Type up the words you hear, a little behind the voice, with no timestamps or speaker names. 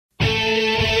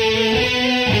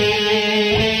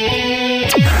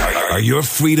your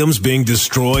freedoms being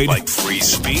destroyed? Like free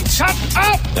speech? Shut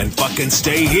up! Then fucking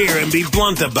stay here and be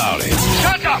blunt about it.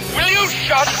 Shut up! Will you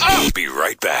shut up? Be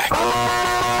right back.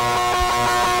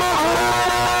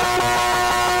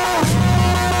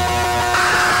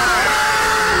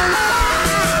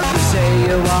 Say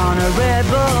you want a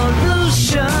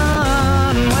revolution.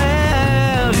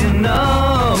 Well, you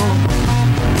know,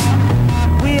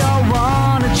 we all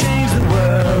want to change the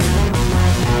world.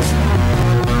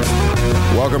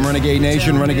 Welcome, Renegade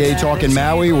Nation, Renegade Talk in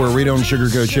Maui, where we don't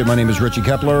sugarcoat shit. My name is Richie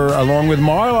Kepler, along with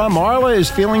Marla. Marla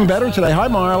is feeling better today. Hi,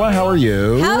 Marla. How are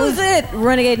you? How's it,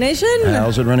 Renegade Nation?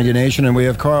 How's it, Renegade Nation? And we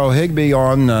have Carl Higbee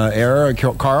on air.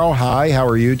 Carl, hi. How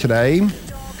are you today?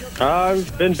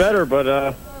 I've been better,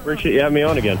 but Richie, you have me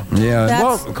on again. Yeah.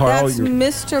 That's, well, Carl, that's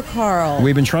Mr. Carl.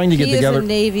 we've been trying to get he together. Is a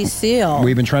Navy SEAL.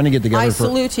 We've been trying to get together. I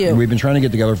salute you. We've been trying to get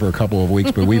together for a couple of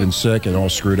weeks, but we've been sick and all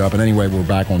screwed up. And anyway, we're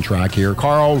back on track here.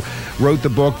 Carl wrote the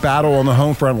book Battle on the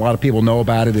Home Front. A lot of people know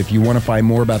about it. If you want to find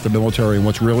more about the military and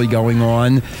what's really going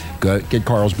on, get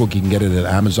Carl's book. You can get it at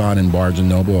Amazon and Barnes and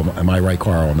Noble. Am I right,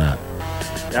 Carl, on that?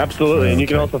 Absolutely, Okay. and you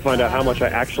can also find out how much I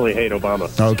actually hate Obama.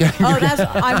 Okay.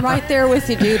 I'm right there with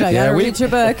you, dude. I gotta read your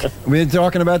book. We've been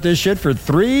talking about this shit for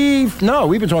we've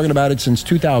been talking about it since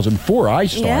 2004. I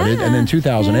started, and then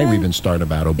 2008 we've been starting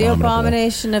about Obama. The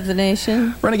abomination of the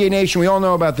nation. Renegade Nation, we all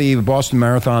know about the Boston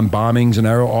Marathon bombings and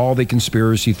all the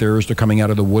conspiracy theorists are coming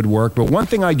out of the woodwork. But one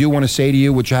thing I do want to say to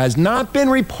you, which has not been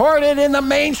reported in the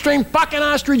mainstream fucking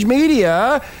ostrich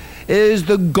media, is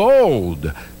the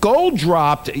gold. Gold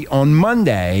dropped on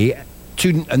Monday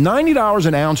to $90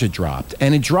 an ounce. It dropped.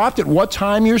 And it dropped at what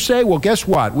time, you say? Well, guess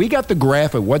what? We got the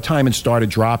graph at what time it started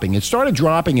dropping. It started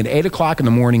dropping at 8 o'clock in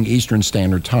the morning Eastern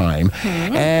Standard Time.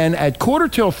 Mm-hmm. And at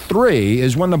 2:45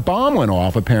 is when the bomb went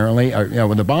off, apparently,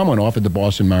 when the bomb went off at the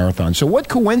Boston Marathon. So what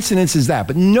coincidence is that?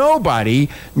 But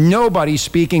nobody's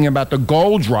speaking about the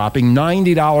gold dropping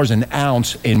 $90 an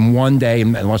ounce in one day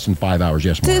in less than 5 hours.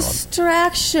 Yes, Marlon.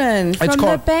 Distraction from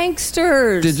the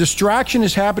banksters. The distraction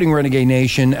is happening, Renegade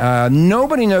Nation.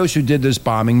 Nobody knows who did this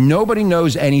bombing. Nobody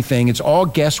knows anything. It's all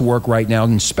guesswork right now,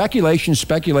 and speculation,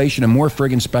 and more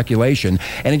friggin' speculation.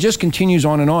 And it just continues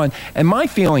on and on. And my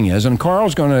feeling is, and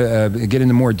Carl's going to get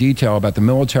into more detail about the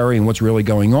military and what's really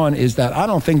going on, is that I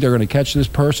don't think they're going to catch this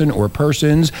person or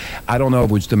persons. I don't know if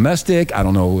it was domestic. I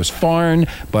don't know if it was foreign.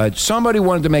 But somebody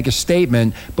wanted to make a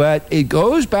statement. But it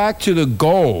goes back to the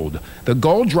gold. The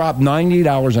gold dropped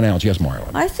 $90 an ounce. Yes,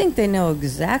 Marlon. I think they know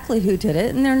exactly who did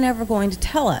it, and they're never going to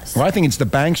tell us. Well, I think it's the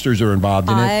banksters that are involved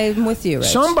in it. I'm with you, Rich.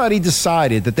 Somebody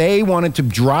decided that they wanted to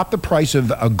drop the price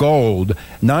of a gold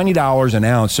 $90 an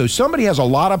ounce. So somebody has a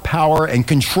lot of power and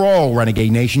control,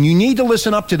 Renegade Nation. You need to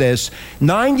listen up to this.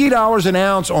 $90 an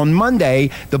ounce on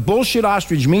Monday. The bullshit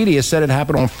ostrich media said it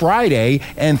happened on Friday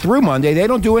and through Monday. They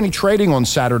don't do any trading on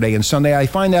Saturday and Sunday. I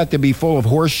find that to be full of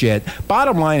horse shit.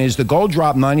 Bottom line is the gold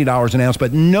dropped $90 an ounce,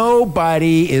 but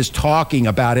nobody is talking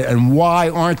about it. And why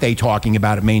aren't they talking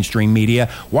about it, mainstream media?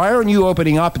 Why aren't you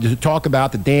opening up to talk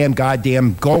about the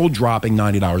goddamn gold dropping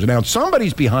 $90 an ounce?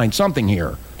 Somebody's behind something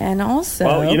here. And also...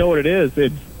 Well, you know what it is?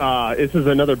 It's this is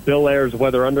another Bill Ayers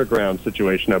Weather Underground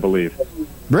situation, I believe.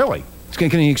 Really?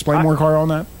 Can you explain more, Carl, on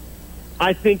that?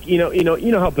 I think, you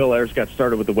know how Bill Ayers got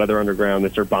started with the Weather Underground. They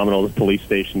started bombing all the police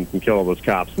stations and killing all those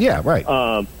cops. Yeah, right.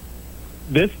 I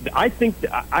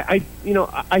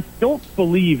don't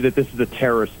believe that this is a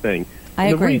terrorist thing. I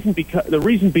agree. The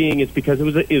reason being is because it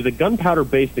was a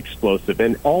gunpowder-based explosive,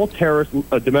 and all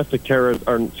domestic terrorists,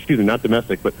 or excuse me, not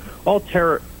domestic, but all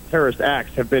terrorist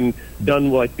acts have been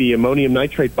done like the ammonium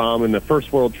nitrate bomb and the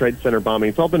First World Trade Center bombing.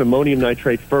 It's all been ammonium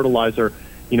nitrate fertilizer,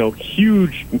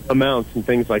 huge amounts and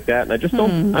things like that. And I just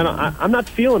don't. I'm not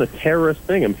feeling a terrorist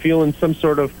thing. I'm feeling some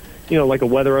sort of, like a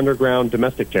Weather Underground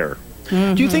domestic terror.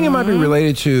 Mm-hmm. Do you think it might be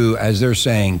related to, as they're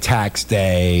saying, Tax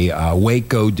Day,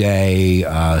 Waco Day,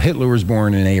 Hitler was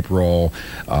born in April,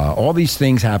 all these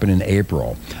things happen in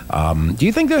April. Do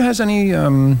you think that has any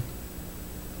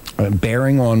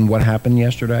bearing on what happened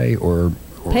yesterday? Or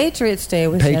Patriots Day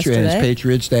was yesterday.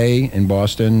 Patriots Day in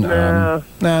Boston. I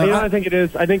think it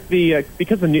is. I think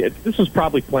because this was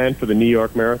probably planned for the New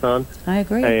York Marathon. I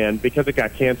agree. And because it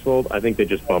got canceled, I think they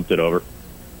just bumped it over.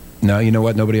 No, you know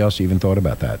what? Nobody else even thought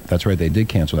about that. That's right. They did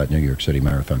cancel that New York City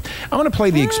Marathon. I want to play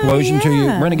the explosion to you.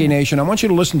 Renegade Nation, I want you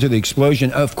to listen to the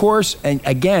explosion. Of course, and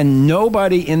again,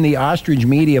 nobody in the ostrich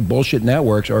media bullshit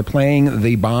networks are playing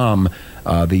the bomb,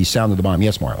 the sound of the bomb.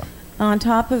 Yes, Marla. On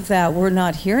top of that, we're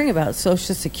not hearing about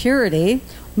Social Security,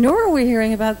 nor are we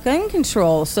hearing about gun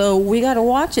control. So we got to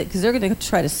watch it because they're going to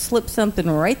try to slip something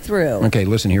right through. Okay,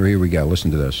 listen here. Here we go.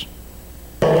 Listen to this.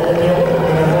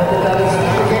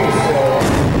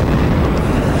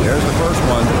 There's the first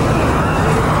one.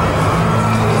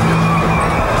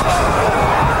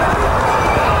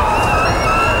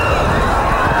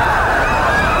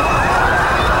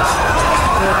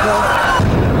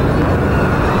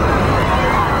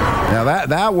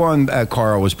 that one,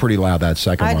 Carl, was pretty loud. That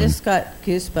second I one. just got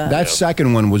goosebumps. That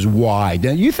second one was wide.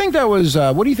 Now, you think that was?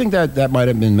 What do you think that might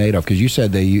have been made of? Because you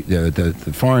said the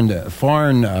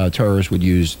foreign terrorists would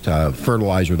use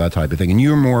fertilizer, that type of thing, and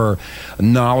you're more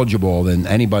knowledgeable than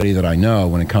anybody that I know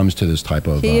when it comes to this type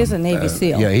of. He is a Navy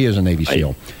SEAL. Yeah, he is a Navy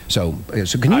SEAL. So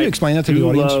can you explain that to the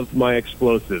audience? I love my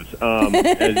explosives.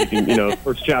 As you can,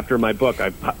 first chapter of my book,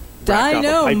 I cracked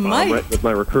off a pipe bomb right with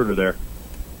my recruiter there.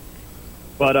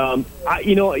 But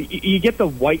you get the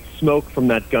white smoke from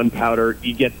that gunpowder.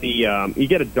 You get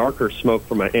a darker smoke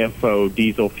from an AMPHO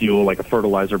diesel fuel, like a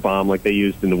fertilizer bomb, like they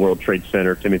used in the World Trade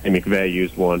Center. Timothy McVeigh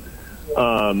used one.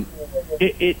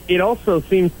 It also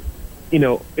seems,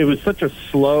 it was such a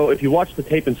slow. If you watch the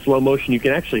tape in slow motion, you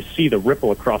can actually see the ripple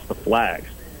across the flags,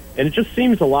 and it just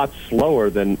seems a lot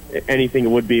slower than anything it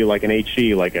would be like an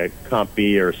HE, like a Comp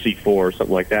B or a C4 or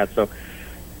something like that. So.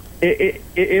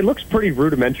 It looks pretty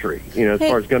rudimentary, as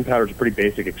far as gunpowder is a pretty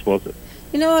basic explosive.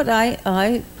 You know what?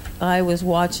 I was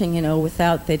watching,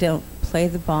 without, they don't play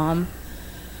the bomb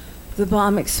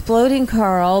exploding,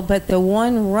 Carl, but the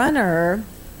one runner,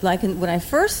 when I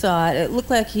first saw it, it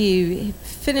looked like he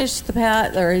finished the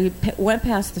path, or he went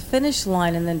past the finish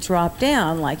line and then dropped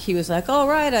down, like he was like, all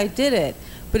right, I did it.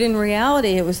 But in reality,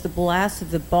 it was the blast of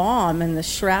the bomb and the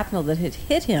shrapnel that had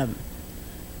hit him.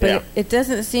 But it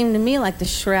doesn't seem to me like the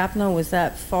shrapnel was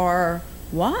that far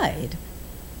wide.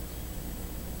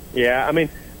 Yeah, I mean,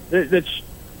 that's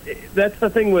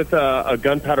the thing with a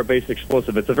gunpowder-based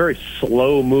explosive. It's a very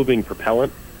slow-moving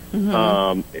propellant,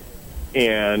 and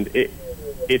it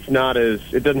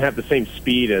doesn't have the same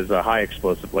speed as a high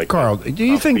explosive like Carl. Do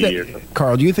you think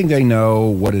they know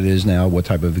what it is now? What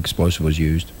type of explosive was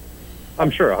used?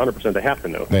 I'm sure 100% they have to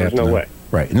know. There's no way.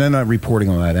 Right, and they're not reporting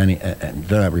on that.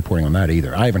 They're not reporting on that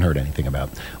either. I haven't heard anything about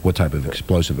what type of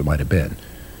explosive it might have been.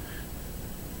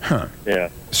 Huh. Yeah.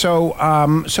 So,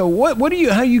 what are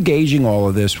you? How are you gauging all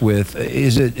of this with?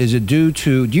 Is it due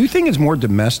to? Do you think it's more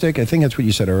domestic? I think that's what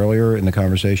you said earlier in the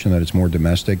conversation, that it's more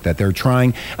domestic. That they're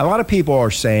trying. A lot of people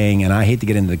are saying, and I hate to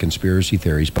get into the conspiracy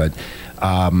theories, but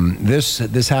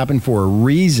this happened for a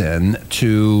reason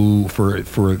for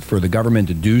the government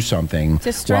to do something.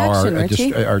 Distraction,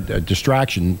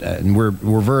 distraction, and we're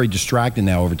very distracted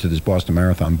now over to this Boston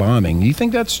Marathon bombing. Do you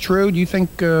think that's true? Do you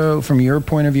think, from your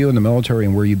point of view in the military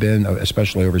and where you've been,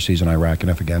 especially overseas in Iraq and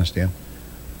Afghanistan?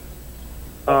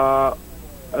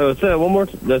 Say that one more.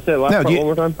 Let's say the last part one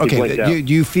more time. Okay.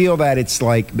 Do you feel that it's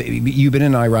like you've been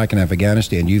in Iraq and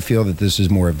Afghanistan? Do you feel that this is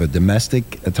more of a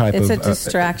domestic type of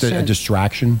distraction? A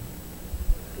distraction.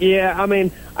 Yeah, I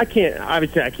mean, I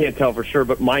would say I can't tell for sure,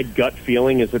 but my gut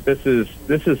feeling is that this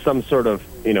is some sort of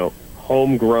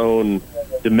homegrown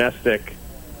domestic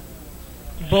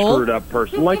screwed up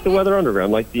person, like the Weather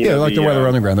Underground, like the Weather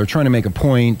Underground. They're trying to make a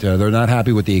point. They're not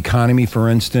happy with the economy, for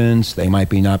instance. They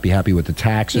might not be happy with the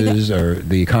taxes, or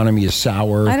the economy is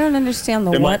sour. I don't understand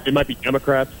It might be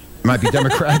Democrats. It might be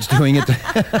Democrats doing it.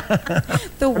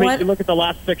 You look at the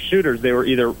last 6 shooters; they were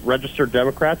either registered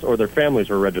Democrats or their families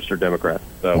were registered Democrats.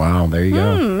 So. Wow, there you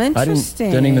go. Interesting.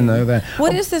 I didn't even know that.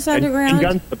 What is this underground? And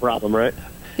guns the problem, right?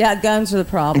 Yeah, guns are the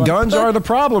problem. Guns are the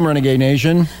problem, Renegade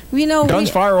Nation. Guns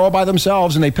fire all by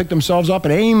themselves, and they pick themselves up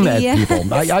and aim at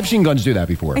people. I've seen guns do that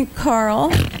before. And Carl,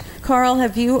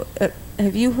 have you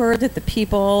heard that the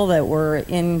people that were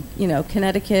in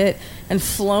Connecticut and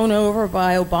flown over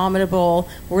by Abominable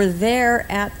were there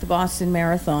at the Boston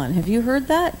Marathon? Have you heard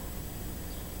that?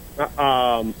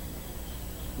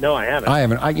 No, I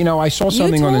haven't. I saw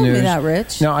something on the news. You told me that,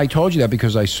 Rich. No, I told you that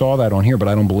because I saw that on here, but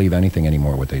I don't believe anything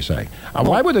anymore what they say.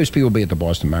 Why would those people be at the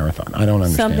Boston Marathon? I don't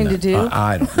understand. Something to do?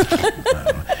 I don't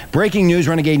know. Breaking news,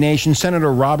 Renegade Nation.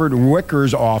 Senator Robert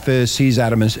Wicker's office, he's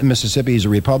out of Mississippi, he's a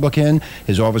Republican.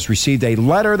 His office received a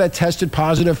letter that tested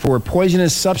positive for a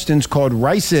poisonous substance called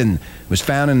ricin. It was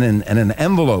found in an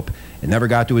envelope. It never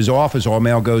got to his office. All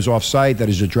mail goes off-site. That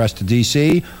is addressed to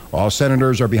D.C. All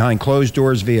senators are behind closed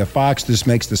doors via Fox. This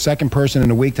makes the second person in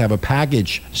a week to have a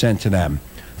package sent to them.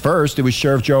 First, it was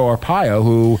Sheriff Joe Arpaio,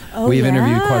 who we've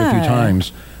interviewed quite a few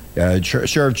times.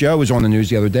 Sheriff Joe was on the news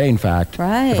the other day, in fact,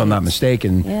 if I'm not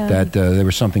mistaken, that there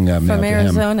was something mailed from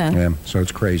Arizona. to him. Yeah, so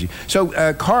it's crazy.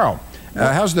 So, Carl,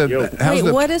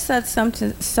 what is that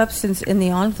substance in the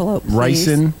envelope, please?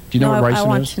 Ricin? Do you know what ricin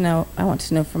is? I want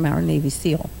to know from our Navy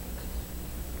SEAL.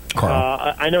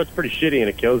 I know it's pretty shitty and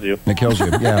it kills you. It kills you,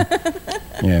 yeah.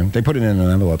 Yeah, they put it in an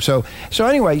envelope. So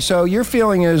anyway, your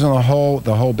feeling is on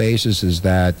the whole basis is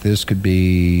that this could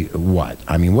be what?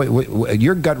 I mean, what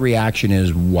your gut reaction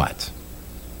is what?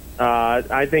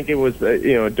 I think it was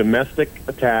a domestic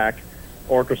attack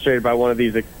orchestrated by one of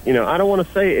these. I don't want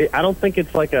to say. I don't think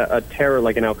it's like a terror,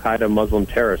 like an Al Qaeda Muslim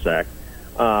terrorist act.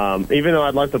 Even though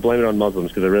I'd like to blame it on Muslims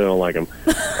because I really don't like them.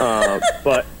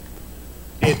 But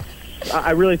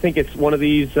I really think it's one of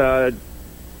these,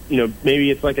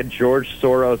 maybe it's like a George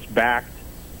Soros-backed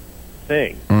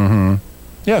thing. Mm-hmm.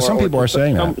 Yeah, some people are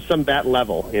saying that. Some that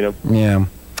level, Yeah.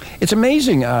 It's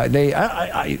amazing.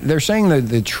 They're saying that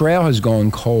the trail has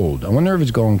gone cold. I wonder if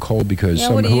it's going cold because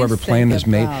whoever planned this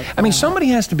made. I mean, somebody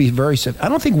has to be very. I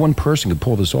don't think one person could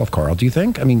pull this off, Carl. Do you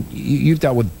think? I mean, you've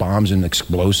dealt with bombs and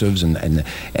explosives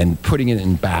and putting it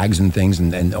in bags and things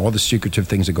and all the secretive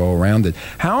things that go around it.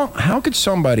 How could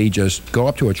somebody just go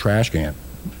up to a trash can?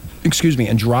 Excuse me,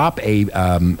 and drop a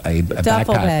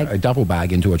backpack, a duffel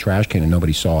bag into a trash can, and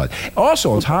nobody saw it.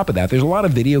 Also, on top of that, there's a lot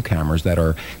of video cameras that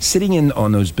are sitting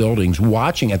on those buildings,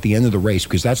 watching at the end of the race,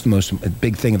 because that's the most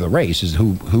big thing of the race is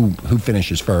who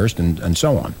finishes first, and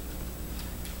so on.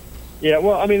 Yeah,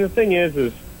 well, I mean, the thing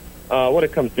is what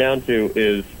it comes down to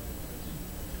is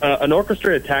an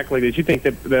orchestrated attack like this. You think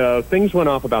that the things went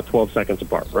off about 12 seconds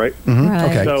apart, right? Mm-hmm. Right.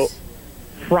 Okay. So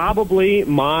probably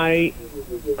my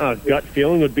gut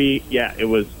feeling would be, it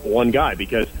was one guy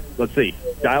because, let's see,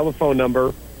 dial the phone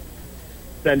number,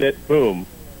 send it, boom,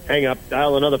 hang up,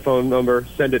 dial another phone number,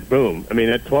 send it, boom. I mean,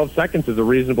 at 12 seconds is a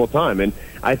reasonable time. And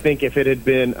I think if it had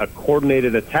been a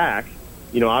coordinated attack,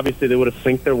 obviously they would have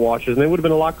synced their watches and they would have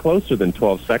been a lot closer than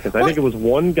 12 seconds. I think it was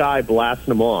one guy blasting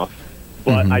them off.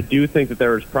 But I do think that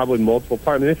there was probably multiple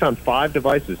parts. I mean, they found 5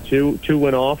 devices. Two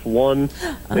went off.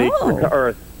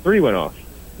 Or 3 went off.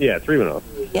 Yeah, 3 went off.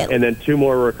 Yeah. And then 2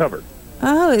 more were recovered.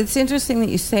 Oh, it's interesting that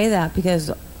you say that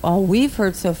because all we've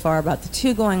heard so far about the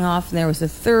 2 going off, and there was a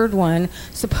 3rd one.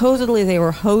 Supposedly they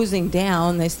were hosing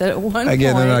down. They said at one point.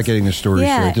 Again, they're not getting the story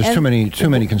straight. There's too many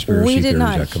conspiracy theories. We did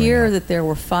not hear that there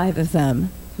were 5 of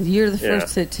them. You're the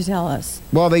first to tell us.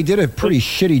 Well, they did a pretty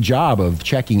shitty job of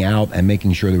checking out and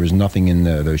making sure there was nothing in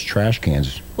those trash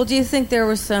cans. Well, do you think there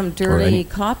were some dirty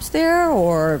cops there,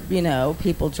 or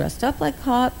people dressed up like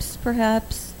cops,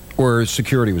 perhaps? Or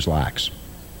security was lax?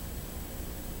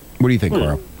 What do you think,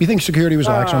 Carl? You think security was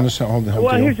lax on this whole deal?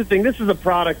 Well, here's the thing. This is a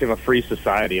product of a free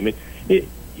society. I mean,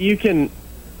 you're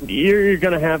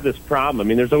going to have this problem. I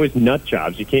mean, there's always nut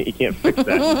jobs. You can't fix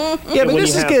that. Yeah, but when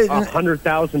this you is have good.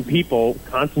 100,000 people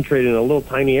concentrated in a little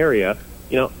tiny area,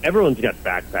 everyone's got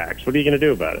backpacks. What are you going to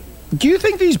do about it? Do you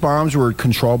think these bombs were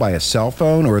controlled by a cell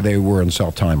phone or they were in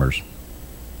self-timers?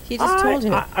 He just told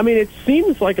you. I mean, it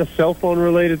seems like a cell phone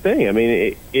related thing. I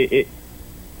mean,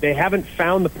 they haven't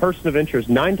found the person of interest.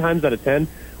 9 times out of 10,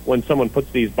 when someone puts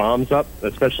these bombs up,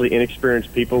 especially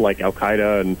inexperienced people like Al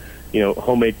Qaeda and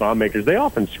homemade bomb makers, they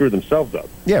often screw themselves up.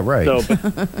 Yeah, right. So,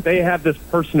 but they have this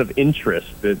person of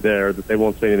interest that they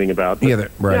won't say anything about.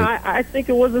 But, right. I think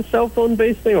it was a cell phone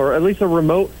based thing, or at least a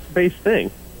remote based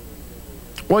thing.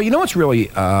 Well, it's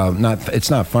really it's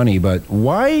not funny, but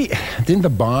why didn't the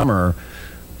bomber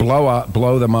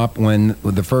blow them up when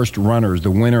the first runners,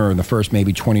 the winner, and the first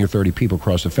maybe 20 or 30 people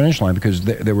crossed the finish line? Because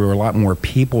there were a lot more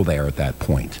people there at that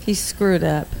point. He screwed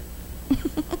up.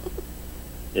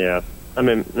 Yeah, I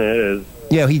mean, it is.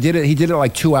 Yeah, he did it. He did it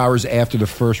like 2 hours after the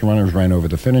first runners ran over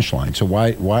the finish line. So why?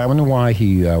 I wonder why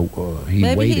he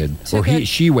waited, or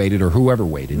she waited, or whoever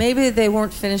waited. Maybe they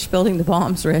weren't finished building the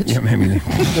bombs, Rich. Yeah, maybe.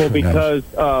 Well, because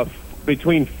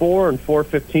between 4 and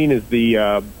 4:15 is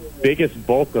the biggest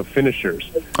bulk of finishers.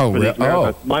 Oh, really?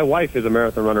 Oh. My wife is a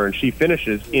marathon runner, and she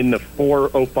finishes in the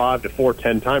 4:05 to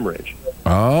 4:10 time range.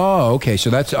 Oh, okay. So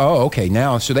that's okay.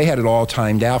 Now, so they had it all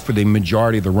timed out for the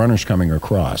majority of the runners coming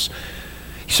across.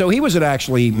 So he wasn't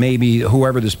actually, maybe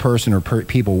whoever this person or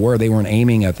people were, they weren't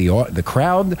aiming at the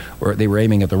crowd, or they were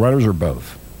aiming at the runners, or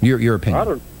both. Your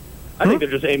opinion? I think they're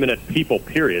just aiming at people.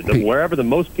 Period. Wherever the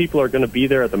most people are going to be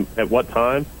there at what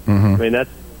time. Mm-hmm. I mean, that's.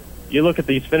 You look at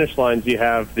these finish lines, you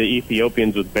have the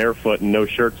Ethiopians with barefoot and no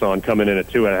shirts on coming in at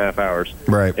 2.5 hours.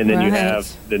 Right. And then you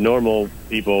have the normal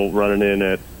people running in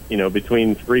at,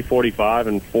 between 3:45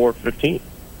 and 4:15.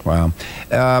 Wow.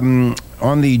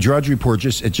 On the Drudge Report,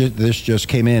 this just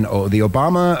came in. The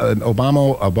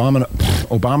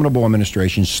Abominable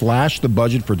administration slashed the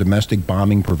budget for domestic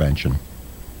bombing prevention.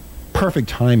 Perfect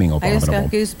timing, Abominable. I just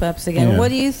got goosebumps again. Yeah. What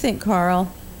do you think,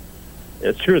 Carl?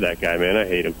 It's true, that guy, man. I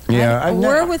hate him. Yeah,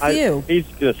 we're with you. He's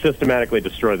going to systematically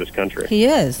destroy this country. He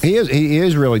is. He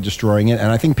is really destroying it,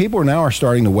 and I think people are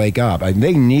starting to wake up.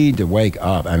 They need to wake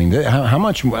up. I mean, how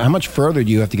much further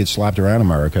do you have to get slapped around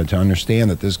America to understand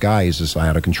that this guy is just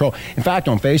out of control? In fact,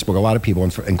 on Facebook, a lot of people,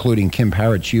 including Kim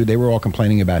Parrott-Chu, they were all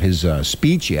complaining about his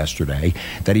speech yesterday.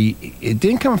 That it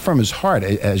didn't come from his heart.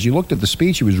 As you looked at the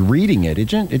speech, he was reading it. It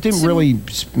didn't really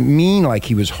mean like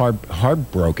he was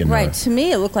heartbroken. Right. To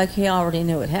me, it looked like he already already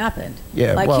knew it happened.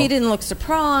 Yeah, like well- he didn't look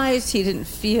surprised. He didn't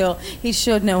feel. He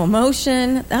showed no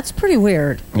emotion. That's pretty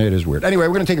weird. It is weird. Anyway,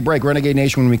 we're going to take a break. Renegade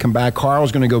Nation, when we come back,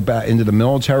 Carl's going to go back into the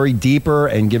military deeper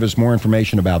and give us more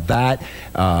information about that,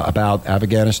 about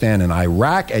Afghanistan and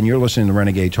Iraq. And you're listening to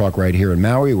Renegade Talk right here in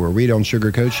Maui, where we don't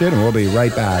sugarcoat shit, and we'll be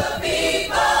right back.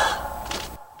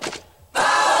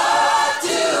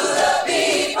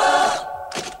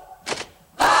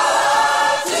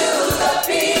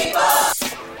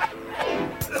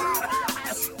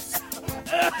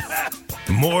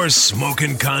 More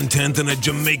smoking content than a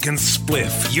Jamaican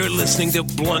spliff. You're listening to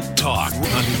Blunt Talk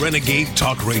on Renegade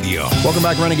Talk Radio. Welcome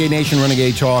back, Renegade Nation,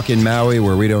 Renegade Talk in Maui,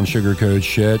 where we don't sugarcoat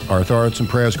shit. Our thoughts and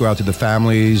prayers go out to the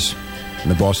families in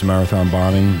the Boston Marathon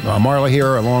bombing. Marla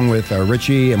here, along with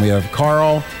Richie, and we have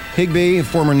Carl Higbee, a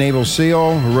former Naval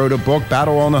SEAL, who wrote a book,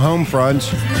 Battle on the Home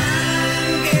Front.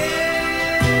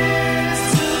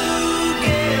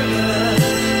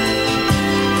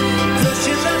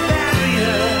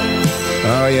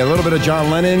 Oh, yeah, a little bit of John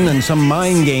Lennon and some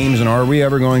mind games, and are we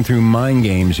ever going through mind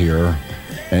games here?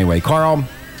 Anyway, Carl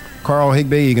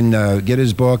Higbee, you can get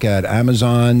his book at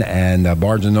Amazon and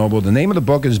Barnes & Noble. The name of the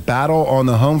book is Battle on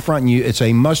the Home Front. And it's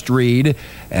a must-read,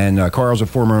 and Carl's a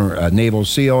former Naval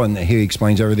SEAL, and he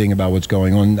explains everything about what's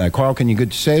going on. Carl, can you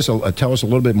tell us a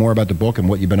little bit more about the book and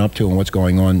what you've been up to and what's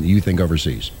going on, you think,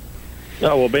 overseas?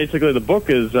 Oh, well, basically the book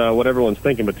is what everyone's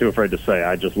thinking but too afraid to say.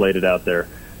 I just laid it out there.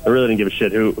 I really didn't give a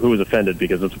shit who was offended,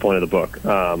 because that's the point of the book.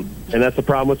 And that's the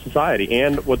problem with society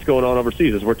and what's going on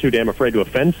overseas is we're too damn afraid to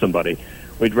offend somebody.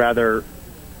 We'd rather,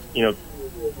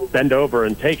 bend over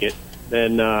and take it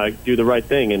than do the right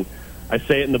thing. And I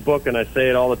say it in the book, and I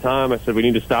say it all the time. I said we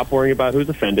need to stop worrying about who's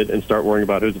offended and start worrying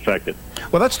about who's affected.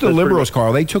 Well, that's the liberals,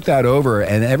 Carl. They took that over,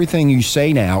 and everything you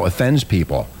say now offends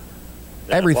people.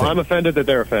 Everything. Well, I'm offended that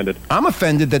they're offended. I'm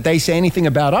offended that they say anything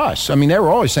about us. I mean, they were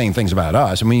always saying things about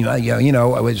us. I mean,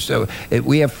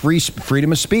 we have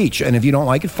freedom of speech, and if you don't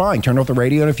like it, fine, turn off the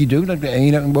radio. And if you do,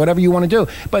 whatever you want to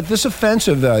do. But this is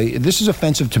offensive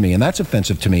to me, and that's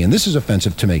offensive to me, and this is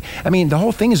offensive to me. I mean, the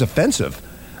whole thing is offensive.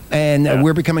 And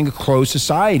we're becoming a closed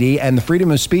society, and the freedom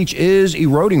of speech is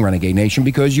eroding, Renegade Nation,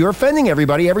 because you're offending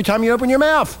everybody every time you open your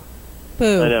mouth.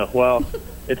 Boo. I know. Well,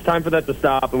 it's time for that to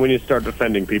stop, and we need to start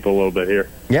defending people a little bit here.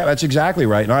 Yeah, that's exactly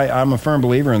right. And I'm a firm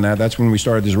believer in that. That's when we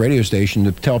started this radio station,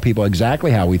 to tell people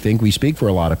exactly how we think. We speak for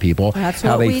a lot of people, that's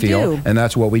how what they we feel. do. And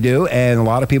that's what we do. And a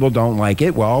lot of people don't like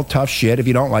it. Well, tough shit. If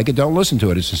you don't like it, don't listen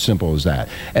to it. It's as simple as that.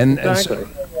 And Exactly.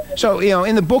 So,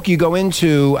 in the book, you go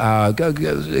into,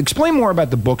 explain more about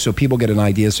the book so people get an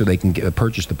idea so they can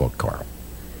purchase the book, Carl.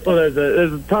 Well,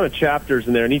 there's a ton of chapters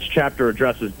in there, and each chapter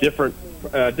addresses different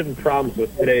problems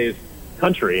with today's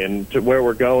country and to where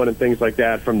we're going and things like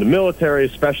that. From the military,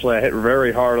 especially, I hit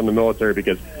very hard on the military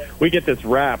because we get this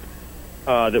rap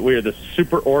that we are this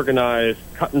super organized,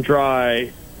 cut and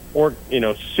dry,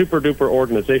 super duper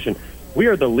organization. We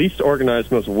are the least organized,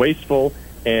 most wasteful,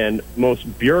 and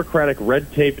most bureaucratic,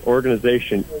 red-taped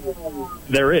organization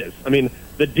there is. I mean,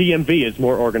 the DMV is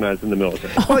more organized than the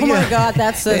military. Oh, my God,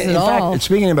 that says it all. In fact,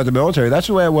 speaking about the military, that's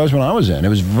the way it was when I was in. It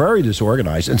was very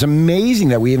disorganized. It's amazing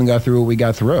that we even got through what we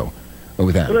got through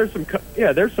with that.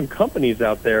 So there's some companies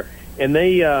out there, and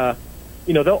they,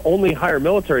 they'll only hire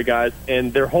military guys,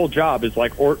 and their whole job is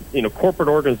like, corporate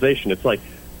organization. It's like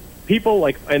people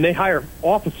and they hire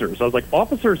officers. I was like,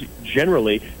 officers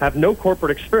generally have no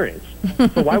corporate experience.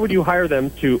 So why would you hire them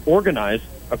to organize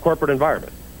a corporate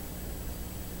environment?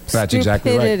 That's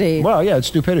exactly right. Well, yeah, it's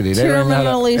stupidity.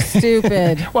 Terminally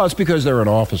stupid. Well, it's because they're an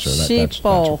officer.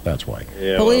 Sheeple. That's why.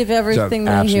 Yeah, Believe everything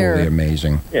they hear. Absolutely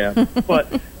amazing. Yeah,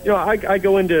 but I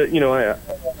go into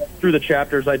through the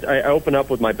chapters. I open up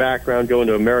with my background, go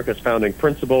into America's founding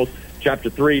principles.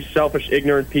 Chapter 3, selfish,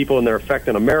 ignorant people and their effect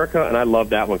on America, and I love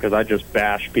that one because I just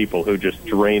bash people who just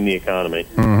drain the economy.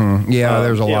 Mm-hmm. Yeah,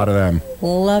 there's a lot of them.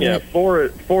 Love it. 4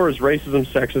 is racism,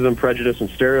 sexism, prejudice, and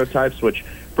stereotypes, which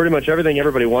pretty much everything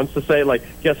everybody wants to say. Like,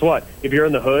 guess what? If you're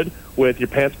in the hood with your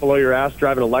pants below your ass,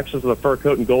 driving a Lexus with a fur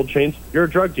coat and gold chains, you're a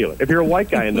drug dealer. If you're a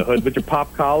white guy in the hood with your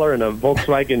pop collar and a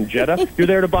Volkswagen Jetta, you're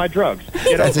there to buy drugs.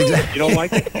 That's exactly. You don't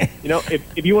like it?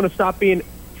 If you want to stop being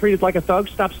treated like a thug,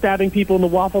 stop stabbing people in the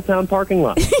Waffle Town parking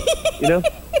lot.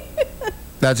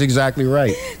 That's exactly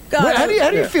right. God, How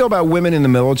do you feel about women in the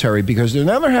military? Because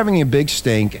now they're having a big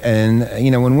stink, and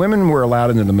when women were allowed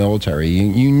into the military,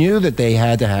 you knew that they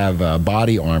had to have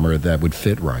body armor that would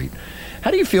fit right.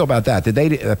 How do you feel about that?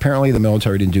 Apparently the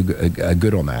military didn't do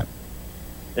good on that.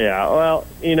 Yeah, well,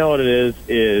 you know what it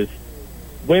is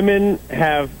women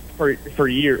have for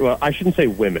years. Well, I shouldn't say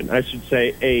women. I should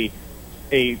say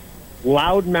a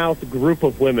loudmouth group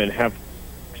of women have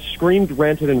screamed,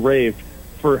 ranted, and raved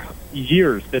for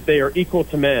years that they are equal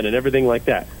to men and everything like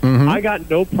that. I got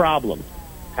no problem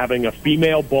having a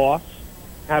female boss,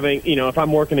 having, if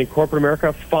I'm working in corporate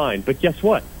America, fine. But guess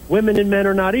what? Women and men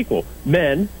are not equal.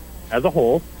 Men, as a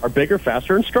whole, are bigger,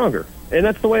 faster, and stronger. And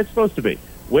that's the way it's supposed to be.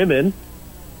 Women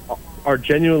are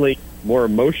genuinely more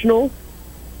emotional,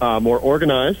 more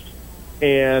organized,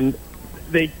 and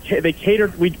they cater.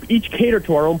 We each cater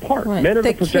to our own part. Right. Men are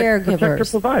the caregivers. protector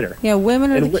provider. Yeah, women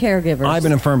are the caregivers. I've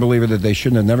been a firm believer that they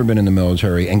shouldn't have never been in the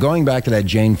military. And going back to that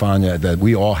Jane Fonda that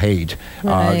we all hate,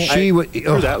 Right.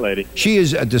 That lady. She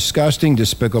is a disgusting,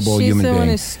 despicable She's human the being. one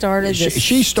who started this.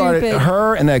 She started stupid-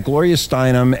 her and that Gloria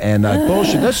Steinem and that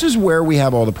bullshit. This is where we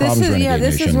have all the problems. Renegade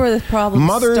this is Nation. where the problem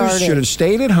Mothers started. should have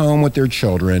stayed at home with their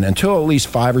children until at least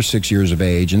 5 or 6 years of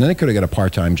age, and then they could have got a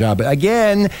part-time job. But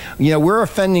again, we're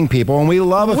offending people, and we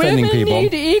love offending Women people.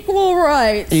 need equal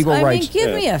rights. Equal I rights. mean,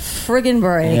 give me a friggin'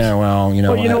 break. Yeah, well, Well,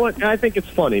 you know what? I think it's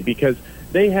funny because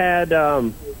they had,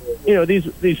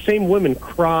 these same women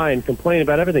cry and complain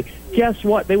about everything. Guess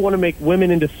what? They want to make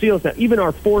women into SEALs now. Even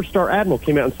our 4-star admiral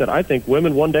came out and said, "I think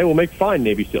women one day will make fine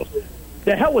Navy SEAls."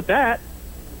 The hell with that.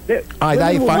 They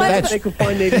could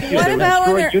find Navy SEAls. What They will about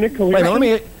when destroy they're- unit cohesion. Wait, let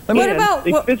me. What about-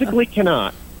 They what- physically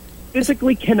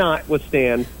cannot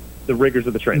withstand the rigors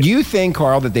of the training. Do you think,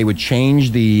 Carl, that they would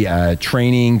change the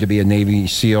training to be a Navy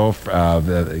SEAL?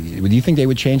 Do you think they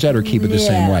would change that or keep it the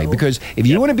same way? Because if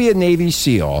you want to be a Navy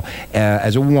SEAL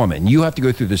as a woman, you have to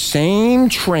go through the same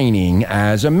training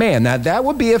as a man. Now, that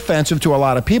would be offensive to a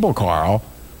lot of people, Carl.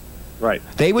 Right.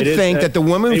 They would think that the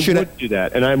woman should would do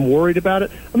that, and I'm worried about it.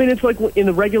 I mean, it's like in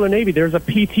the regular Navy, there's a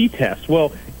PT test.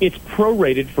 Well, it's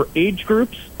prorated for age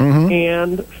groups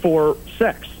and for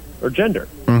sex or gender.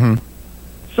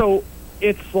 So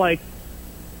it's like,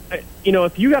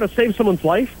 if you got to save someone's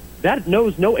life, that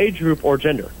knows no age group or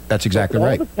gender. That's exactly all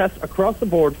right. All the tests across the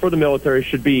board for the military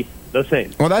should be the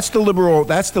same. Well, that's the liberal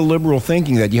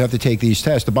thinking that you have to take these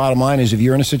tests. The bottom line is if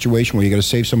you're in a situation where you got to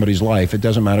save somebody's life, it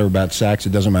doesn't matter about sex,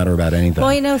 it doesn't matter about anything.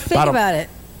 Well, think about it.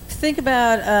 Think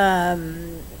about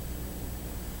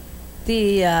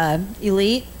the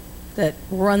elite that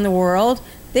run the world.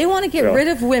 They want to get rid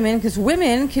of women because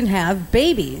women can have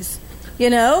babies.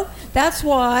 That's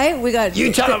why we got...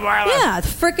 You tell them, Marla. Yeah,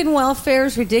 frickin' welfare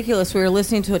is ridiculous. We were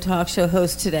listening to a talk show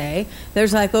host today.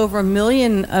 There's like over 1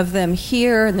 million of them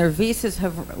here, and their visas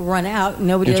have run out.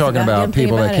 Nobody. You're talking about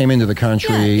people that came into the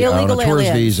country on a tourist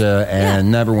aliens. visa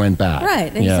and never went back.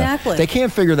 Right, exactly. Yeah. They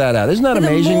can't figure that out. Isn't that The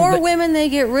amazing? more women they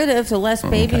get rid of, the less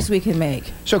babies we can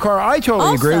make. So, Carl, I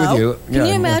totally agree with you. Can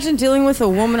you imagine dealing with a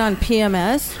woman on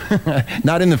PMS?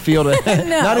 Not in the field,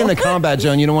 not in the combat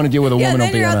zone. You don't want to deal with a woman on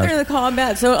then you're PMS. out there in the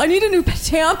combat zone. I need a new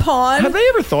tampon. Have they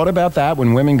ever thought about that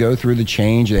when women go through the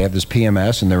change? They have this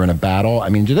PMS and they're in a battle. I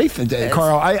mean, do they?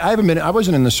 Carl, I haven't been. I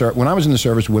wasn't in the service when I was in the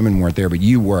service. Women weren't there, but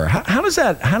you were. How does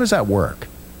that work?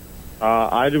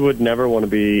 I would never want to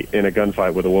be in a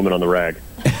gunfight with a woman on the rag.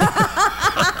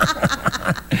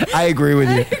 I agree with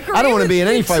you. I don't want to be in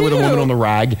any fight with a woman on the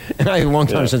rag. A long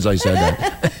time since I said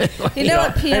that. You know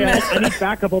what PMS? Hey, I need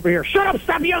backup over here. Shut up!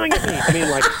 Stop yelling at me. I mean,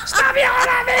 like, stop yelling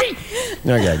at me.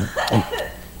 Okay.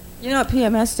 You know what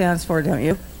PMS stands for, don't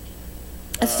you?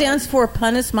 It stands for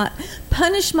punish my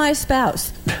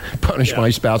spouse. Punish my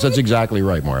spouse. That's exactly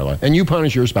right, Marla. And you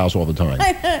punish your spouse all the time.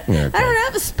 I don't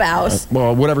have a spouse.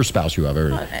 Well, whatever spouse you have.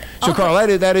 So, Carl,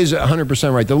 that is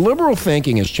 100% right. The liberal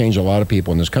thinking has changed a lot of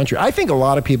people in this country. I think a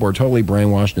lot of people are totally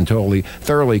brainwashed and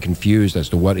thoroughly confused as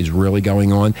to what is really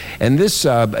going on. And this,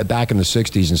 back in the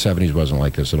 60s and 70s, wasn't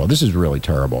like this at all. This is really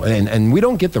terrible. And we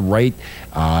don't get the right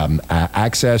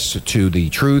access to the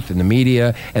truth in the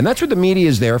media. And that's what the media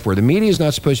is there for. The media is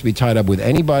not supposed to be tied up with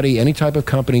anybody, any type of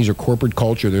companies or corporate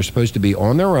culture. They're supposed to be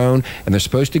on their own, and they're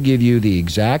supposed to give you the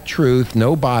exact truth,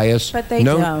 no bias. But they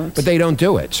don't. But they don't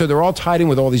do it. So they're all tied in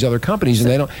with all these other companies, and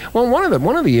they don't. Well,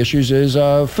 one of the issues is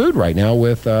food right now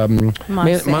with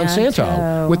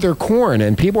Monsanto with their corn,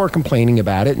 and people are complaining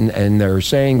about it, and they're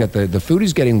saying that the food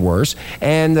is getting worse,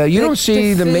 and you don't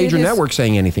see the major networks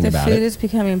saying anything about it. The food is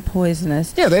becoming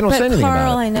poisonous. Yeah, they don't say anything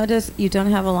Carl, about it. I notice you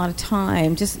don't have a lot of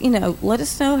time. Just, let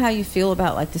us know how you feel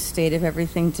about like the state of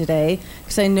everything today,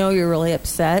 because I know you're really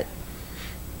upset.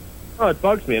 Oh, it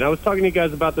bugs me, and I was talking to you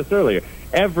guys about this earlier.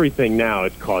 Everything now,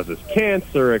 it causes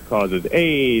cancer, it causes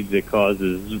AIDS, it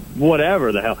causes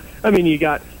whatever the hell. I mean,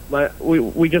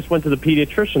 we just went to the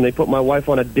pediatrician. They put my wife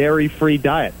on a dairy-free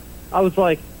diet. I was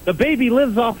like, the baby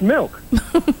lives off milk.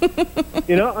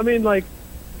 I mean, like,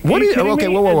 what? Okay,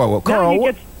 whoa, Carl.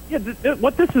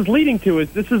 What this is leading to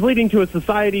is a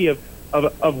society of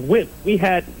wimp. We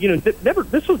had,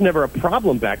 this was never a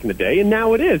problem back in the day, and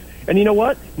now it is. And you know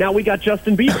what? Now we got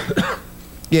Justin Bieber.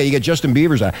 Yeah, you get Justin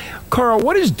Bieber's eye. Carl,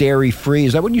 what is dairy-free?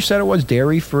 Is that what you said it was,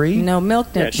 dairy-free? No milk,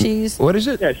 no Yeah. cheese. What is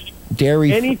it? Yeah,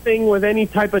 Dairy. anything with any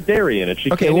type of dairy in it.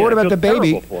 She Okay, can't well, what eat. I about the feel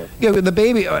baby? terrible for her. Yeah, the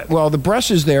baby. Well, the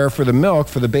breast is there for the milk,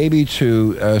 for the baby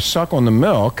to suck on the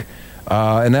milk,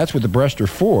 and that's what the breasts are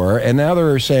for. And now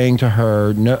they're saying to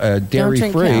her, no, dairy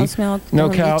drink free, cow's milk, no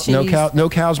don't cow, eat no cheese. cow, no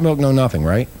cow's milk, no nothing,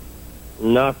 right?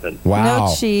 Nothing. Wow.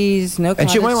 No cheese, no And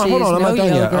cottage she wait, hold cheese, on, I'm no not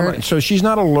done yet. yogurt. So she's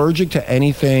not allergic to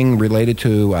anything related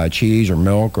to cheese or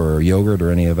milk or yogurt or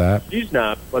any of that. She's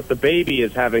not, but the baby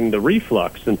is having the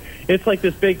reflux, and it's like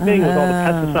this big thing with all the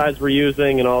pesticides we're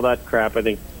using and all that crap. I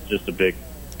think it's just a big.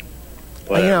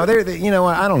 You know,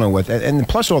 I don't know what, and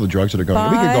plus all the drugs that are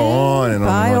going. We could go on and on.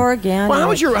 Buy and on. organic.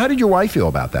 Well, how did your wife feel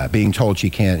about that? Being told she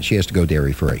has to go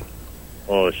dairy free.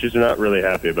 Oh, she's not really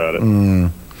happy about it.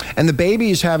 And the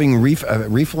baby is having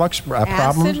reflux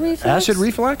problem. reflux? Acid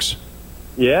reflux.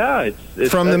 Yeah, it's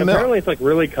From the milk. apparently it's like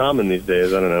really common these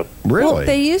days. I don't know. Really? Well,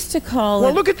 they used to call it.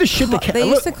 Well, look at the shit that They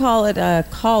used to call it a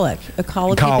colic, a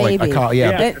colicky baby. yeah. Yeah,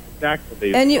 It- that's exactly what they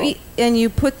used And to you call eat- and you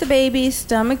put the baby's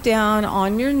stomach down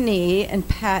on your knee and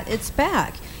pat its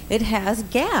back. It has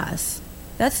gas.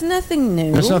 That's nothing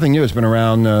new. That's nothing new. It's been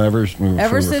around Ever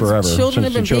since forever. children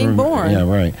have been being born. Yeah,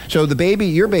 right. So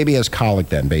your baby has colic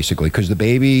then, basically, because the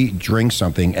baby drinks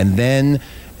something and then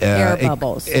Air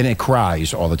bubbles. and it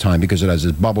cries all the time because it has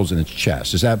its bubbles in its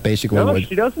chest. Is that basically No, what?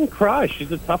 she doesn't cry.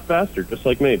 She's a tough bastard, just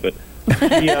like me. But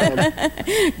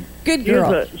she, Good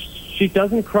girl. she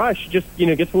doesn't cry. She just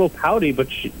gets a little pouty, but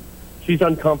she's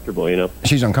uncomfortable.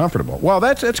 She's uncomfortable. Well,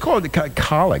 that's called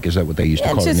colic. Is that what they used to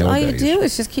Yeah, call it in just the all old you days? do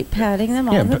is just keep patting them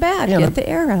Yeah, on the but- back, yeah, get the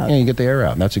air out. Yeah, you get the air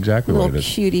out. And that's exactly what Little it is.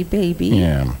 cutie baby.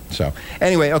 Yeah. So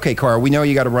anyway, okay, Carl, we know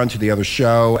you got to run to the other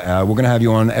show. We're going to have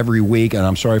you on every week, and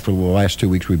I'm sorry for the last 2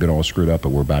 weeks we've been all screwed up, but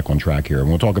we're back on track here, and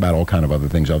we'll talk about all kind of other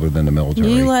things other than the military.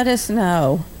 You let us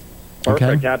know. Perfect.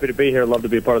 Okay. Happy to be here. Love to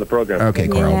be a part of the program. Okay,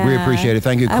 Carl, we Yeah. appreciate it.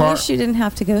 Thank you, I Carl. wish you didn't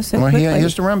have to go so Well, he quickly.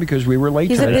 has to run because we were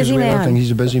late He's a today. 'cause busy we had man. everything. He's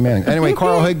a busy man. Anyway,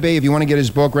 Carl Higbee, if you want to get his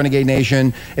book, Renegade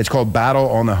Nation, it's called Battle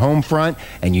on the Home Front,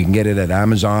 and you can get it at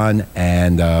Amazon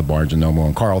and Barnes & Noble.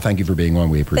 And Carl, thank you for being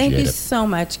on. We appreciate Thank you it. so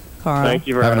much, Carl. Thank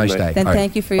you for Have a having nice me. day. And All right.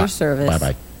 thank you for your service.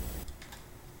 Bye-bye.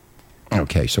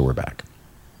 Okay, so we're back.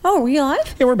 Oh, are we live?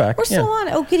 Yeah, we're back. We're still Yeah. on.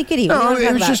 Oh, kitty, kitty. No, What do you it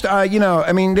wanna was talk about? just,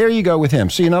 I mean, there you go with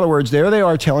him. See, in other words, there they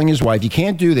are telling his wife, you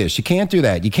can't do this, you can't do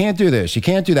that, you can't do this, you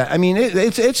can't do that. I mean,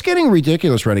 it's getting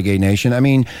ridiculous, Renegade Nation. I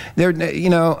mean,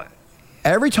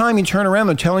 every time you turn around,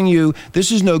 they're telling you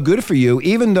this is no good for you,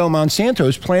 even though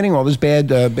Monsanto's planting all this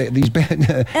these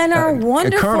bad And our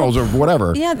wonderful kernels or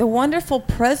whatever. Yeah, the wonderful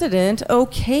president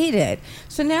okayed it.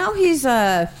 So now he's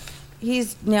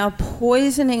now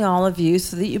poisoning all of you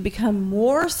so that you become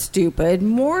more stupid,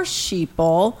 more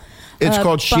sheeple. It's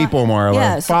called sheeple, Marla.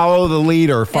 Yes. Follow the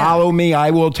leader. Follow me. I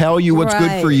will tell you what's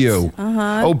good for Right. you.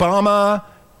 Obama,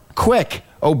 quick.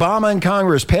 Obama and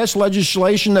Congress passed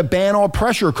legislation to ban all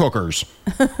pressure cookers.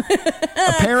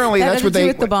 Apparently, Had that's to what do they.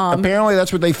 with the bomb. Apparently,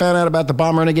 that's what they found out about the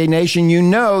bomb, Renegade Nation. You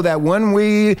know that when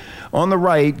we on the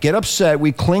right get upset,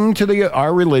 we cling to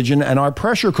our religion and our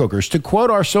pressure cookers. To quote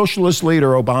our socialist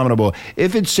leader, Abominable,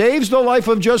 if it saves the life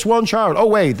of just one child. Oh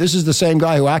wait, this is the same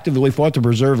guy who actively fought to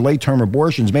preserve late-term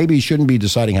abortions. Maybe he shouldn't be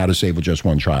deciding how to save just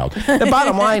one child. The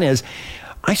bottom line is,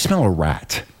 I smell a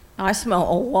rat. I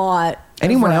smell a lot.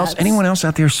 Anyone of else? rats. Anyone else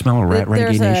out there smell a rat?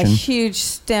 There's Renegade a Nation. huge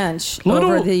stench Little-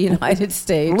 over the United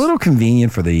States. A little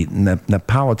convenient for the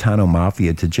Napolitano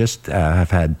Mafia to just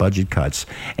have had budget cuts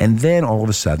and then all of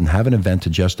a sudden have an event to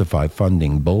justify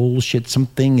funding. Bullshit.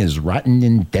 Something is rotten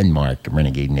in Denmark,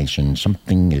 Renegade Nation.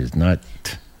 Something is not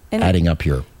And adding up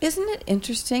here. Isn't it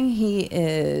interesting? He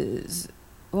is.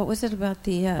 What was it about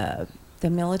the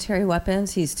military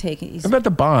weapons? He's taking. What about the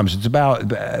bombs? It's about,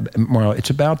 Marla, it's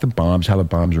about the bombs, how the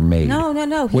bombs are made. No.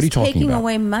 What He's are you talking taking about?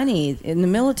 away money in the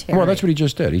military. Well, that's what he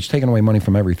just did. He's taking away money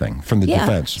from everything, from the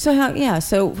defense. So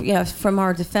from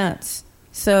our defense.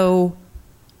 So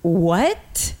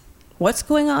what? What's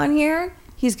going on here?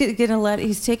 He's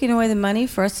he's taking away the money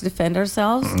for us to defend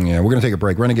ourselves. Yeah, we're going to take a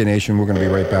break. Renegade Nation, we're going to be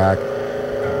right back.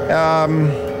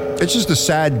 It's just it's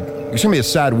going to be a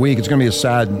sad week. It's going to be a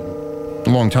sad,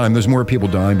 long time. There's more people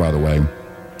dying, by the way.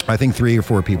 I think 3 or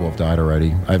 4 people have died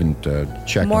already. I haven't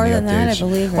checked More on the than that, I updates.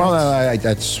 believe. Well,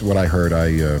 that's what I heard.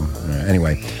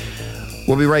 Anyway,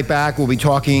 we'll be right back. We'll be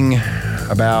talking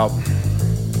about...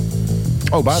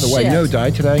 Oh, by the way, you know who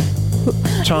died today?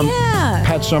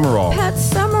 Pat Summerall. Pat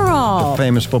Summerall. The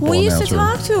famous football We used announcer. to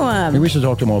talk to him. We used to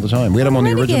talk to him all the time. We had him on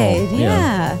the Renegade, original.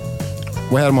 Yeah.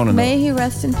 We had him on May he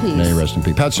rest in peace. May he rest in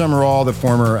peace. Pat Summerall, the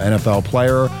former NFL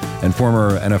player and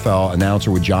former NFL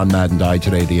announcer with John Madden, died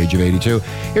today at the age of 82.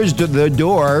 Here's The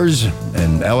Doors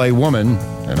and L.A. Woman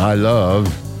And I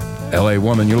love LA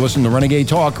Woman. You're listening to Renegade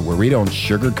Talk, where we don't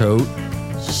sugarcoat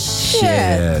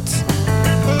shit.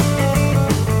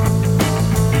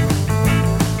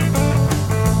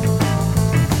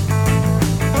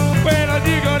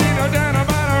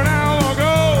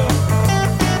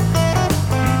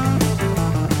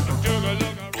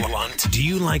 Do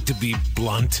you like to be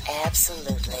blunt?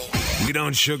 Absolutely. We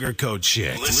don't sugarcoat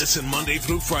shit. Listen Monday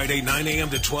through Friday, 9 a.m.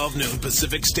 to 12 noon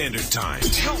Pacific Standard Time.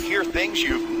 You'll hear things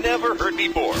you've never heard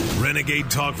before. Renegade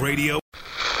Talk Radio.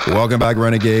 Welcome back,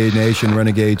 Renegade Nation,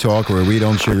 Renegade Talk, where we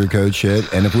don't sugarcoat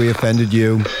shit. And if we offended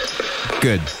you,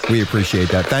 good. We appreciate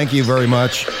that. Thank you very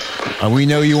much. We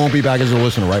know you won't be back as a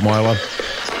listener, right, Marla?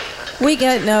 We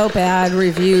get no bad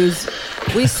reviews.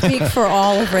 We speak for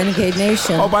all of Renegade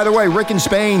Nation. Oh, by the way, Rick in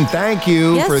Spain, thank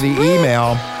you for the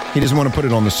email. He doesn't want to put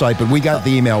it on the site, but we got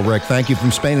the email, Rick. Thank you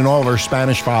from Spain and all of our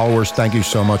Spanish followers. Thank you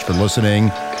so much for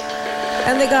listening.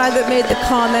 And the guy that made the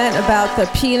comment about the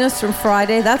penis from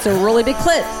Friday, that's a really big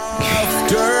clit.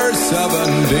 After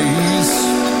 7 days,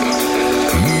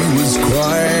 he was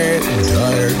quite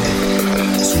tired.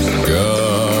 So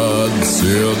God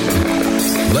said,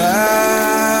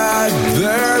 let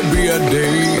there be a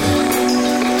day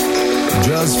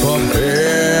just for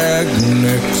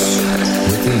picnics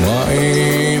with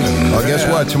wine and Well, guess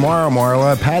what? Tomorrow,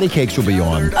 Marla, Patty Cakes will be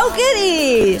on. Oh,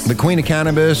 goody! The Queen of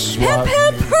Cannabis. Hip,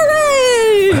 hip,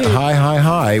 hooray!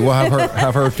 Hi. We'll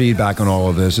have her feedback on all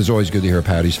of this. It's always good to hear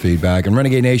Patty's feedback. And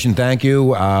Renegade Nation, thank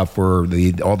you for all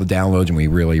the downloads, and we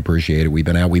really appreciate it. We've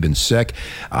been sick.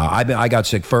 I got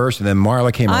sick first, and then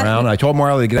Marla came around. And I told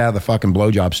Marla to get out of the fucking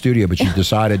blowjob studio, but she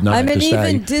decided not to stay. I'm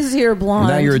an even dizzier blonde.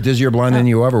 Now you're a dizzier blonde than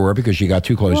you ever were because she got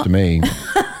too close to me.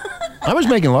 I was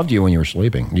making love to you when you were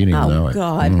sleeping. You didn't even know it. Oh,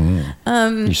 God.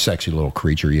 Mm-hmm. You sexy little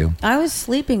creature, you. I was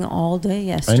sleeping all day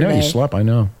yesterday. I know you slept. I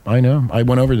know. I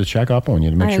went over to check up on you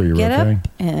to make sure you were okay. Get up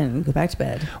and go back to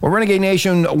bed. Well, Renegade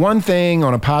Nation, one thing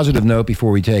on a positive note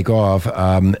before we take off.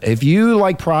 If you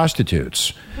like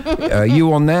prostitutes, you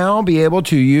will now be able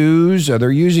to use,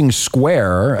 they're using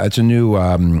Square. It's a new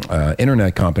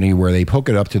internet company where they hook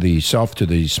it up to the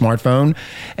smartphone,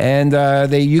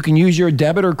 and you can use your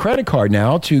debit or credit card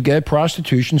now to get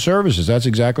prostitution services. That's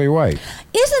exactly right.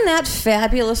 Isn't that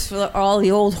fabulous for all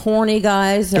the old horny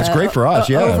guys? That's great for us,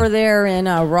 yeah. Over there in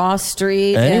Ross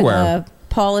Street. Anywhere. And,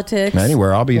 politics.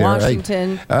 Anywhere, I'll be there.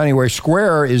 Washington. Anyway,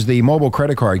 Square is the mobile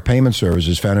credit card payment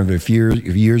services founded a few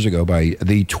years ago by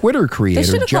the Twitter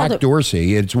creator, Jack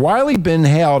Dorsey. It's widely been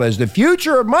hailed as the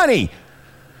future of money.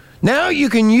 Now you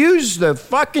can use the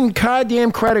fucking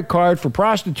goddamn credit card for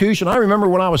prostitution. I remember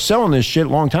when I was selling this shit a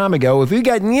long time ago, if you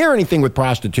got near anything with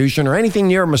prostitution or anything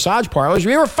near massage parlors,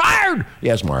 we were fired.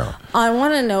 Yes, Marla. I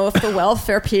want to know if the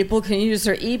welfare people can use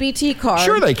their EBT card.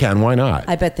 Sure they can. Why not?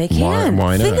 I bet they can.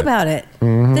 Why not? Think about it.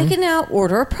 Mm-hmm. They can now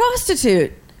order a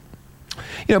prostitute.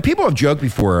 You know, people have joked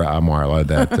before, Marla,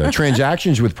 that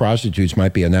transactions with prostitutes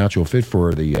might be a natural fit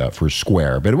for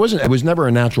Square, but it wasn't. It was never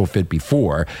a natural fit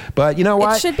before. But you know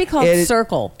what? It should be called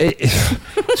Circle.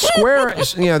 Square,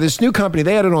 this new company,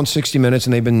 they had it on 60 Minutes,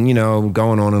 and they've been,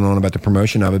 going on and on about the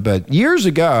promotion of it. But years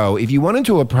ago, if you went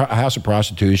into a house of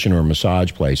prostitution or a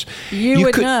massage place, you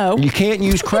would know. You can't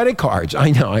use credit cards. I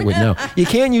know, I would know. You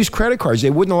can't use credit cards. They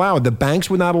wouldn't allow it. The banks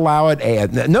would not allow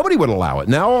it. Nobody would allow it.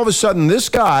 Now, all of a sudden, this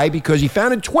guy, because he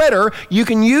founded Twitter, you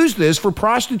can use this for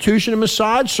prostitution and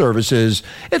massage services.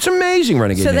 It's amazing,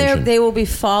 Renegade Nation. So they will be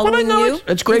following you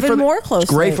it's great even more closely.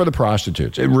 It's great for the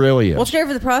prostitutes. It really is. Well, it's great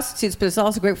for the prostitutes, but it's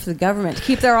also great for the government to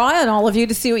keep their eye on all of you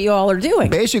to see what you all are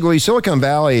doing. Basically, Silicon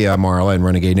Valley, Marla and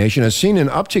Renegade Nation, has seen an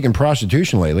uptick in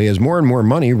prostitution lately as more and more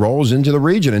money rolls into the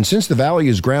region. And since the Valley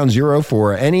is ground zero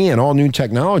for any and all new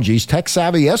technologies,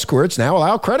 tech-savvy escorts now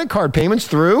allow credit card payments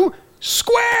through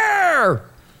Square.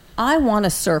 I want a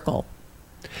Circle.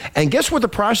 And guess what the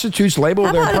prostitutes label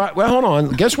their... well, hold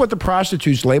on. Guess what the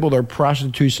prostitutes label their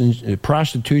prostitution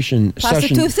session...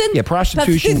 Yeah,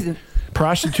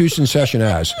 prostitution session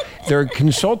as. They're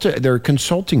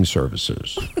consulting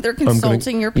services. They're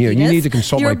consulting your penis. Yeah, you need to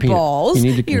consult my penis. Your balls,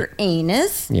 your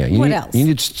anus. Yeah, what else? You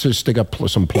need to stick up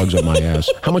some plugs up my ass.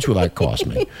 How much will that cost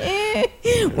me?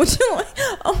 Would you like,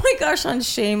 oh my gosh, on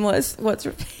Shameless.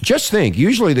 Just think,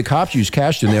 usually the cops use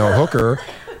cash to nail a hooker,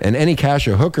 and any cash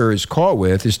a hooker is caught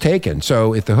with is taken.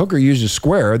 So if the hooker uses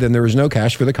Square, then there is no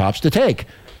cash for the cops to take.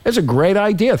 It's a great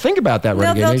idea. Think about that,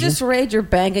 Renegade Nation. They'll just raid your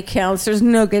bank accounts. There's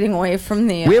no getting away from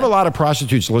the... We have a lot of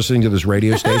prostitutes listening to this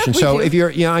radio station. So if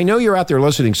you're... I know you're out there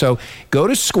listening. So go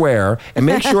to Square and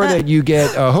make sure that you get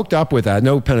hooked up with that.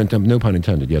 No pun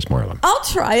intended. Yes, Marla. I'll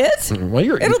try it. Well,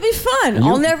 it'll be fun.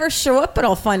 I'll never show up, but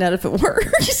I'll find out if it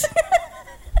works.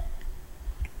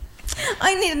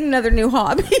 I need another new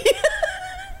hobby.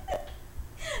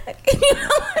 sick.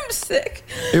 I'm sick.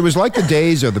 It was like the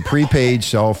days of the prepaid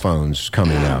cell phones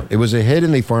coming out. It was a hit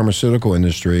in the pharmaceutical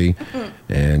industry,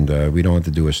 and we don't have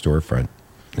to do a storefront.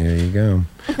 There you go.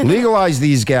 Legalize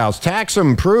these gals. Tax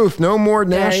them. Proof. No more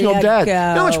national you debt. go.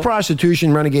 You know how much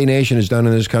prostitution Renegade Nation has done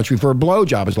in this country? For a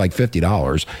blowjob, it's like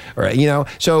 $50. Or,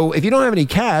 so if you don't have any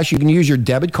cash, you can use your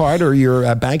debit card or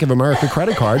your Bank of America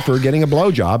credit card for getting a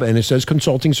blowjob, and it says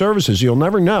consulting services. You'll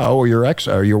never know, or your ex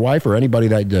or your wife or anybody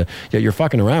that you're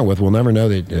fucking around with will never know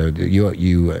that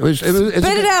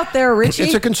Spit it out there, Richie.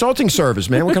 It's a consulting service,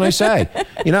 man. What can I say?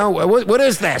 What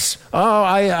is this? Oh,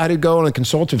 I had to go on a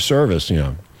consultative service,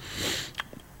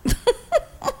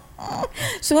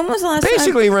 So when was the last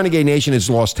Basically, Renegade Nation has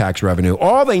lost tax revenue.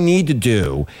 All they need to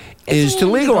do is to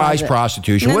legalize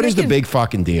prostitution. What is the big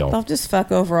fucking deal? They'll just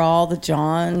fuck over all the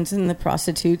Johns and the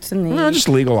prostitutes and the just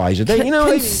legalize it.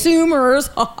 consumers.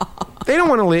 They don't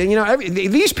want to.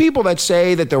 These people that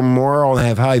say that they're moral and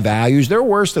have high values, they're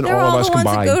worse than all of us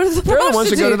combined. They're the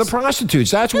ones that go to the prostitutes.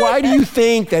 That's why do you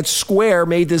think that Square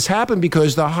made this happen?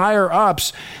 Because the higher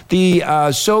ups, the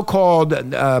so-called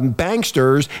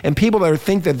banksters and people that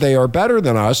think that they are better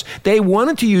than us, they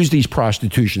wanted to use these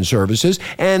prostitution services,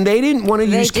 and they didn't want to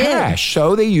use cash,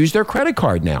 so they use their credit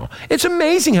card now. It's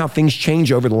amazing how things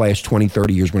change over the last 20,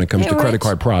 30 years when it comes to credit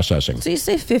card processing. So you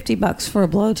say $50 for a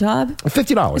blowjob?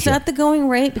 $50. Is that the going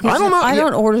rate? Because I don't know. I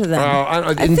don't order them.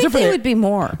 I think they would be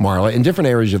more. Marla, in different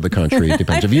areas of the country, it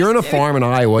depends. If you're in a farm in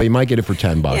Iowa, you might get it for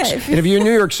 $10. And if you're in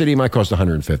New York City, it might cost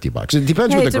 $150. It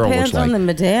depends what the girl looks like. It depends on the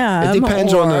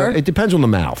madame. It depends on the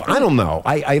mouth. I don't know.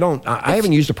 I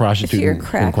haven't used a prostitute. If you're a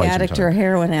crack addict or a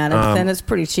heroin addict, then it's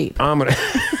pretty cheap. I'm gonna.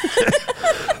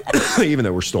 Even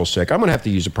though we're still sick, I'm going to have to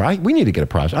use we need to get a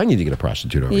prostitute. I need to get a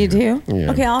prostitute over here. You do?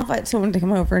 Yeah. Okay, I'll invite someone to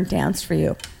come over and dance for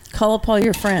you. Call up all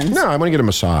your friends. No, I'm going to get a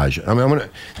massage. I'm hoping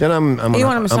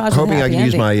I can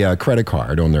use my credit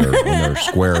card on their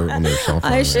Square on their cell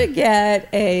phone. I should get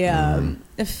a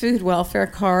food welfare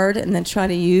card and then try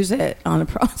to use it on a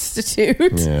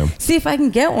prostitute. Yeah. See if I can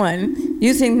get one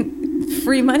using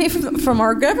free money from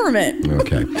our government.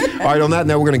 Okay. All right, on that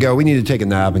note, we're going to go. We need to take a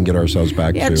nap and get ourselves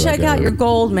back to... check out your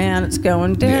gold, man. It's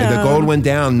going down. Yeah, the gold went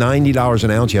down $90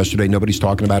 an ounce yesterday. Nobody's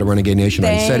talking about it, Renegade Nation.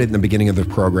 I said it in the beginning of the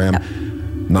program.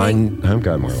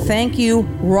 Thank you,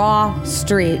 Raw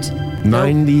Street.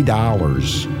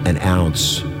 $90 an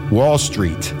ounce. Wall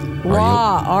Street.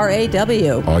 Raw,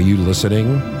 R-A-W. Are you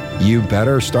listening? You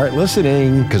better start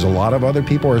listening, because a lot of other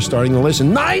people are starting to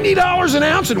listen. $90 an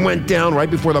ounce and went down right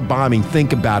before the bombing.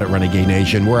 Think about it, Renegade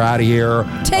Nation. We're out of here.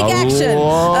 Take action.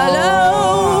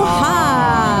 Aloha.